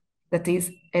exhaustion. That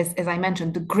is, as I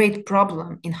mentioned, the great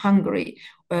problem in Hungary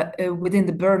within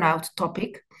the burnout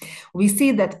topic. We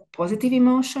see that positive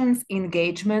emotions,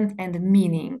 engagement, and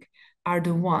meaning are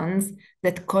the ones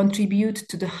that contribute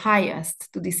to the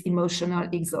highest to this emotional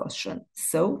exhaustion.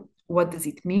 So what does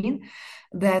it mean?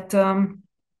 That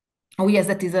oh yes,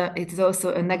 it is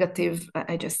also a negative.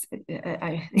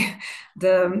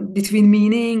 Between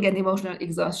meaning and emotional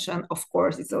exhaustion, of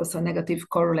course, it's also a negative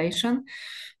correlation.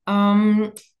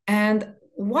 And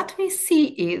what we see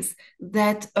is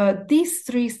that these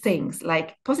three things,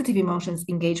 like positive emotions,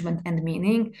 engagement, and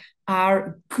meaning,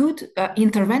 are good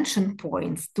intervention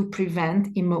points to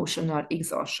prevent emotional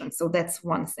exhaustion. So that's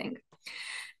one thing.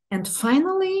 And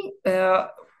finally,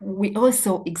 we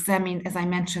also examined, as I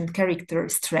mentioned, character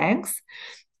strengths.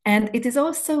 And it is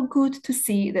also good to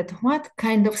see that what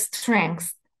kind of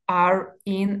strengths are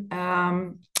in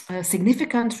a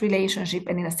significant relationship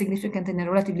and in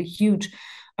a relatively huge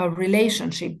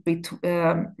relationship with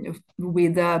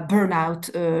burnout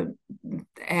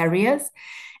areas.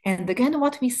 And again,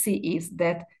 what we see is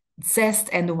that zest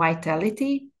and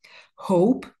vitality,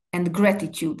 hope, and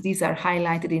gratitude, these are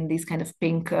highlighted in this kind of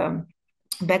pink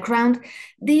background.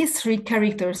 These three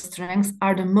character strengths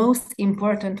are the most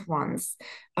important ones,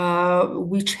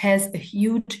 which has a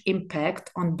huge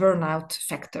impact on burnout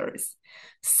factors.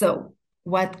 So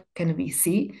what can we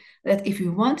see? That if we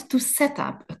want to set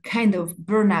up a kind of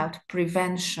burnout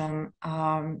prevention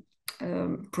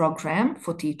program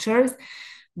for teachers,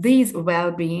 these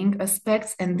well-being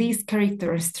aspects and these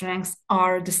character strengths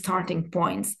are the starting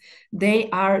points. They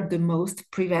are the most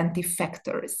preventive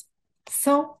factors.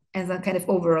 So, as a kind of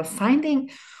overall finding,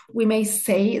 we may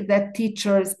say that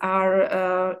teachers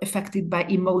are affected by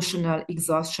emotional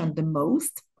exhaustion the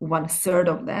most. 1/3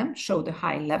 of them show the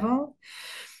high level.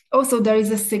 Also, there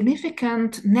is a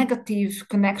significant negative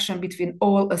connection between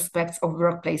all aspects of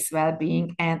workplace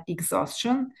well-being and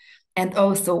exhaustion, and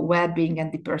also well-being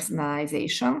and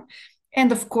depersonalization.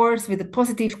 And of course, with a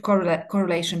positive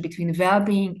correlation between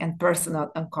well-being and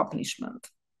personal accomplishment.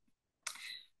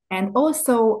 And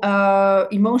also,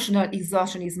 emotional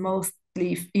exhaustion is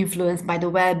mostly influenced by the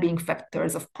well-being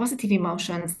factors of positive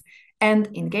emotions and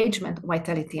engagement,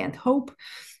 vitality, and hope.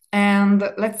 And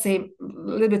let's say a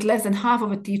little bit less than half of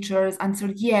the teachers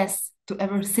answered yes to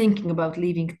ever thinking about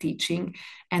leaving teaching,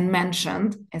 and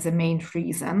mentioned as a main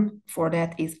reason for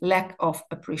that is lack of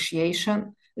appreciation,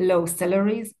 low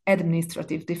salaries,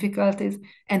 administrative difficulties,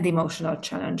 and emotional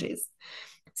challenges.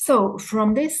 So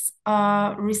from this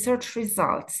research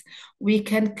results, we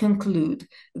can conclude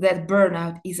that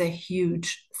burnout is a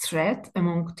huge threat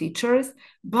among teachers,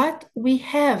 but we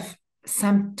have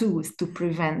some tools to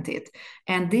prevent it.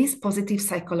 And these positive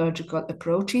psychological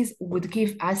approaches would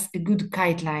give us a good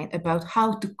guideline about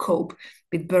how to cope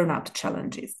with burnout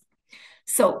challenges.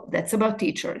 So that's about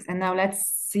teachers. And now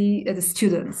let's see the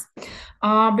students.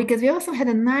 Because we also had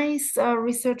a nice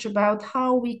research about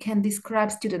how we can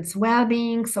describe students'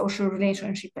 well-being, social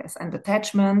relationships, and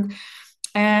attachment.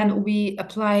 And we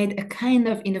applied a kind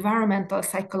of environmental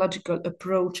psychological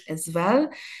approach as well.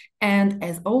 And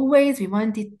as always, we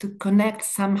wanted to connect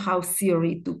somehow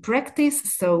theory to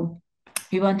practice. So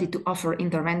we wanted to offer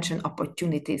intervention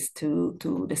opportunities to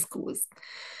the schools.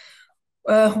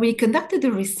 We conducted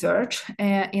the research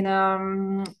in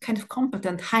a kind of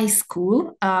competent high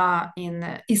school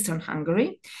in Eastern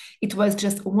Hungary. It was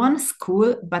just one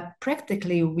school, but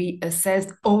practically we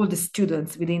assessed all the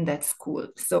students within that school.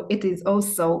 So it is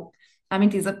also, I mean,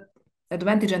 it is an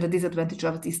advantage and a disadvantage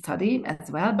of this study as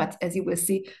well, but as you will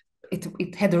see,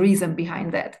 it had a reason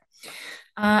behind that.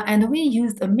 And we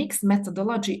used a mixed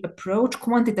methodology approach,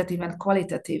 quantitative and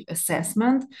qualitative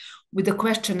assessment, with the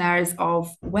questionnaires of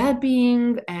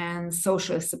well-being and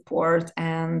social support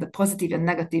and the positive and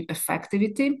negative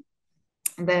affectivity,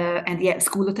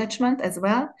 school attachment as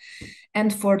well.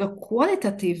 And for the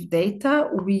qualitative data,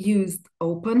 we used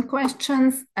open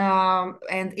questions,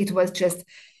 and it was just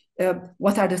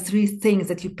what are the three things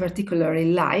that you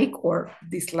particularly like or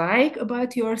dislike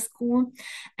about your school?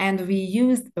 And we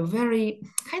used a very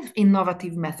kind of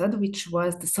innovative method, which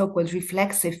was the so-called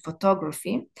reflexive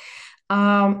photography,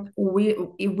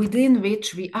 within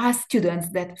which we asked students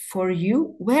that for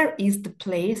you, where is the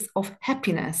place of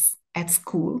happiness at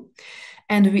school?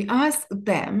 And we asked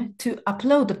them to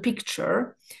upload a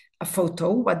picture, a photo,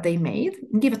 what they made,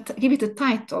 give it a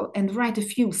title, and write a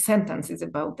few sentences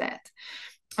about that.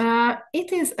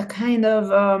 It is a kind of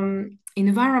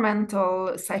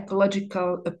environmental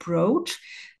psychological approach,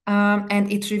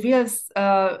 and it reveals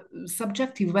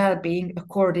subjective well-being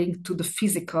according to the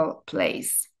physical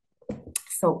place.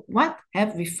 So what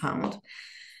have we found?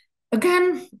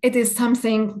 Again, it is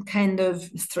something kind of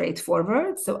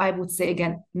straightforward. So I would say,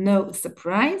 again, no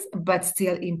surprise, but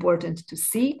still important to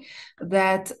see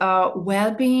that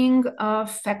well-being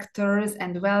factors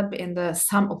and the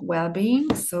sum of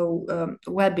well-being, so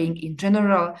well-being in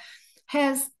general,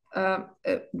 is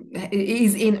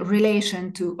in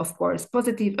relation to, of course,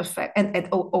 positive effect and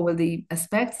all the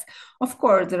aspects. Of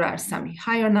course, there are some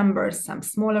higher numbers, some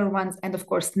smaller ones, and of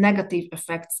course, negative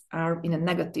effects are in a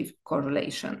negative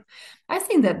correlation. I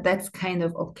think that that's kind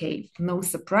of okay, no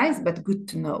surprise, but good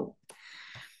to know.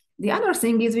 The other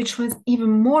thing is, which was even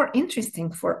more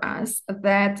interesting for us,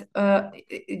 that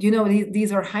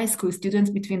these are high school students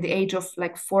between the age of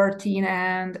like 14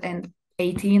 and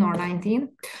 18 or 19.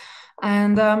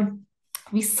 And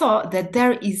we saw that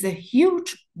there is a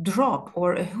huge drop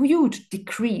or a huge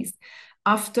decrease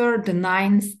after the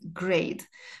 9th grade.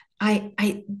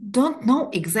 I don't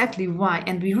know exactly why,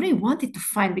 and we really wanted to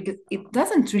find, because it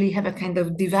doesn't really have a kind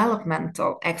of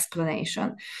developmental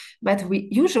explanation, but we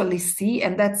usually see,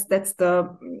 and that's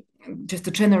just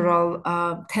a general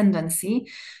tendency,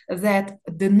 that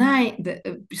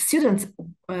the students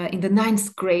in the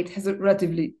 9th grade has a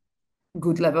relatively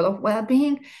good level of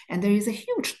well-being, and there is a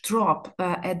huge drop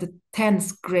at the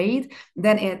 10th grade,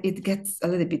 then it gets a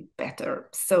little bit better.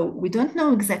 So we don't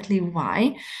know exactly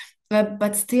why,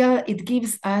 but still it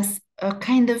gives us a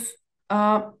kind of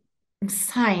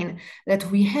sign that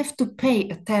we have to pay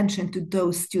attention to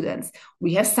those students.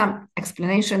 We have some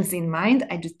explanations in mind.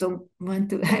 I just don't want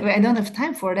to, I don't have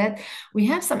time for that. We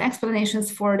have some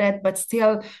explanations for that, but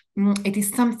still it is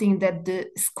something that the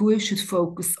school should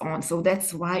focus on. So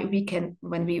that's why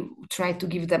when we try to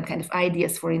give them kind of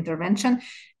ideas for intervention,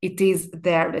 it is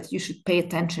there that you should pay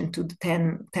attention to the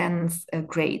 10th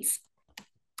grades.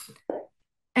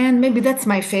 And maybe that's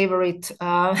my favorite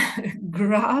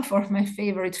graph or my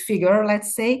favorite figure,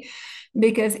 let's say,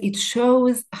 because it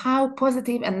shows how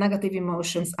positive and negative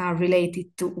emotions are related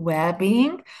to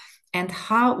well-being and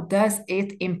how does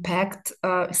it impact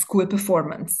school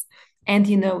performance. And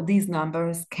these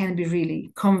numbers can be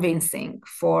really convincing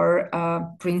for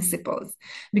principals,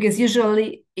 because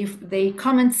usually if they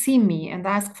come and see me and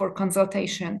ask for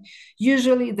consultation,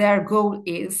 usually their goal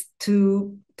is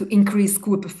to increase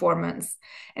school performance.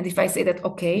 And if I say that,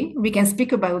 okay, we can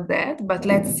speak about that, but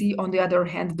let's see on the other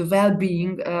hand the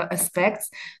well-being aspects,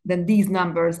 then these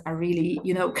numbers are really,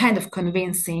 kind of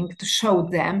convincing to show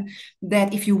them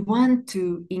that if you want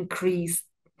to increase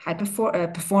high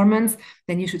performance,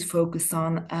 then you should focus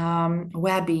on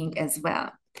well-being as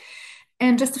well.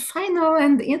 And just a final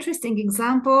and interesting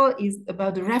example is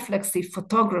about the reflexive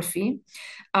photography.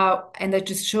 And I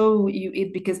just show you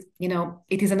it because,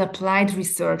 it is an applied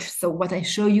research. So what I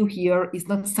show you here is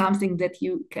not something that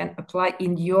you can apply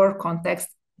in your context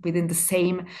within the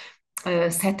same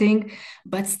setting,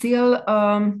 but still,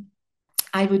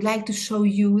 I would like to show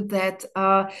you that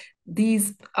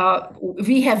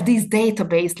we have this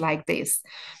database like this.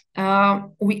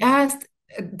 We asked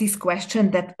this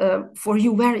question that for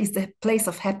you, where is the place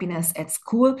of happiness at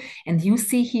school? And you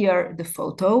see here the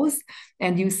photos,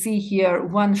 and you see here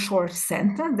one short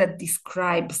sentence that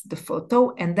describes the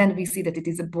photo, and then we see that it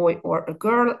is a boy or a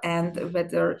girl, and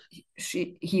whether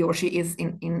he or she is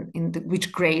in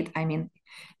which grade. I mean,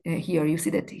 here you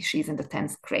see that she's in the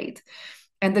 10th grade.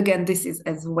 And again, this is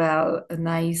as well a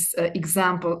nice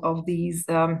example of this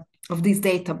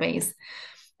database.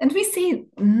 And we see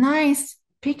nice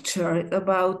picture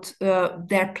about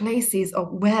their places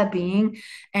of well-being,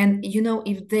 and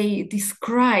if they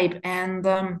describe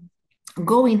and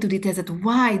go into details at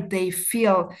why they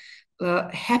feel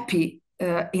happy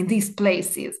in these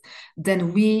places,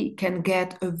 then we can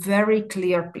get a very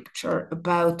clear picture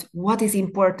about what is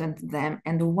important to them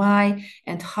and why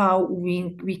and how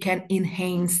we can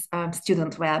enhance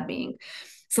student well-being.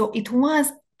 So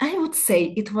I would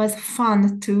say it was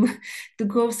fun to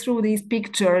go through these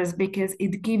pictures, because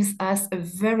it gives us a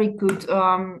very good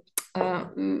uh,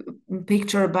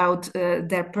 picture about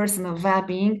their personal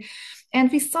well-being.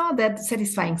 And we saw that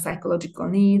satisfying psychological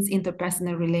needs,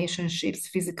 interpersonal relationships,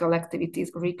 physical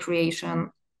activities, recreation,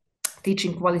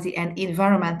 teaching quality, and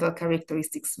environmental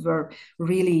characteristics were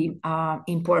really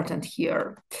important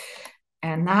here.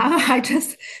 And now I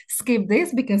just skip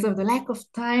this because of the lack of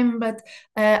time, but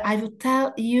I would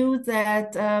tell you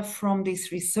that from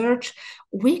this research,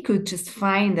 we could just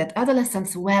find that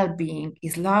adolescents' well-being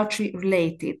is largely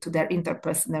related to their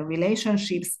interpersonal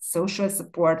relationships, social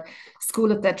support,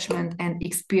 school attachment, and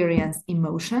experience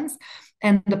emotions.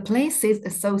 And the places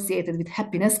associated with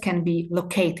happiness can be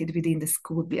located within the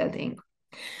school building.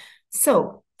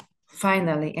 So,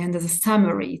 finally, and as a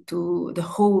summary to the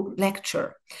whole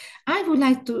lecture, I would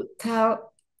like to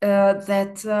tell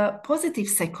that positive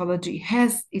psychology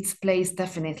has its place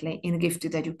definitely in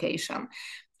gifted education.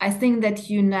 I think that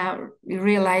you now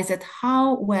realize that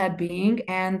how well-being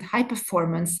and high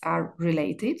performance are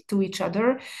related to each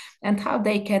other and how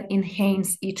they can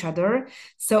enhance each other.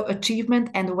 So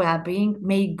achievement and well-being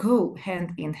may go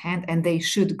hand in hand, and they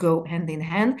should go hand in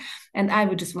hand. And I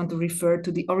would just want to refer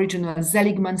to the original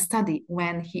Seligman study,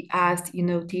 when he asked,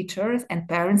 teachers and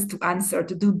parents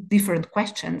to do different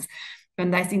questions.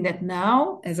 And I think that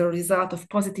now, as a result of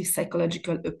positive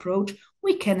psychological approach,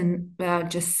 we can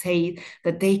just say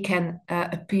that they can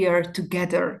appear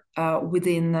together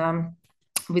within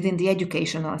the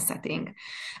educational setting.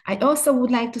 I also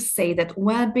would like to say that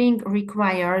well-being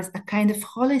requires a kind of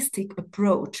holistic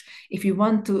approach if you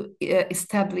want to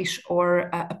establish or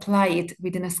apply it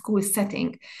within a school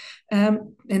setting.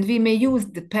 And we may use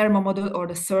the PERMA model or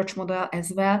the search model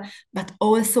as well, but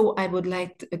also I would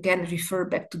like to again refer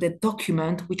back to the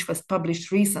document which was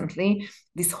published recently,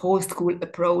 this whole school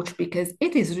approach, because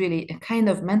it is really a kind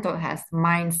of mental health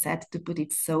mindset, to put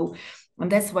it so. And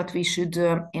that's what we should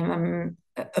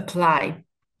apply.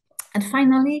 And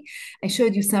finally, I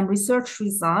showed you some research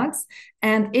results,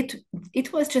 and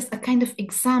it was just a kind of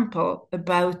example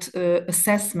about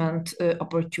assessment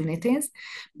opportunities.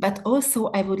 But also,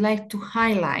 I would like to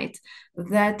highlight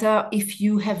that if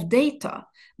you have data,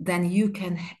 then you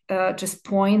can just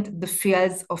point the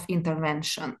fields of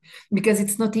intervention, because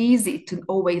it's not easy to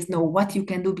always know what you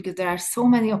can do, because there are so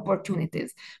many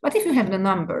opportunities. But if you have the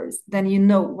numbers, then you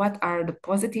know what are the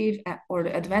positive or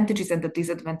the advantages and the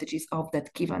disadvantages of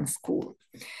that given school.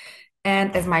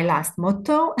 And as my last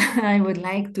motto, I would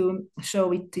like to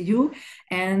show it to you.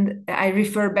 And I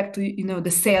refer back to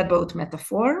the sailboat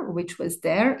metaphor, which was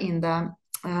there in the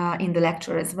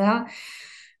lecture as well.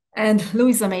 And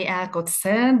Louisa May Alcott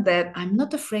said that I'm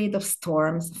not afraid of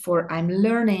storms, for I'm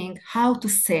learning how to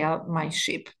sail my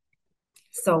ship.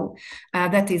 So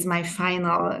that is my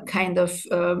final kind of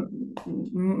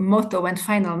motto and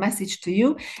final message to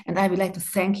you. And I would like to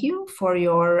thank you for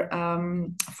your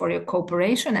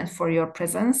cooperation and for your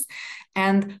presence.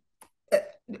 And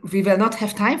we will not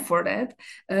have time for that,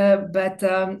 but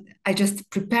I just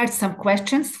prepared some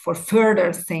questions for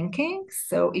further thinking.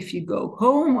 So if you go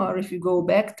home or if you go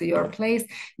back to your place,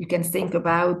 you can think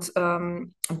about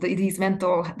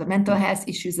the mental health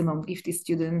issues among gifted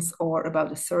students, or about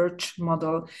the search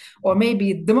model, or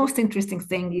maybe the most interesting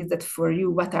thing is that for you,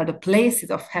 what are the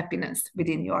places of happiness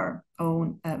within your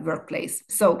own workplace?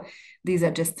 So these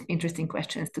are just interesting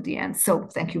questions to the end. So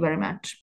thank you very much.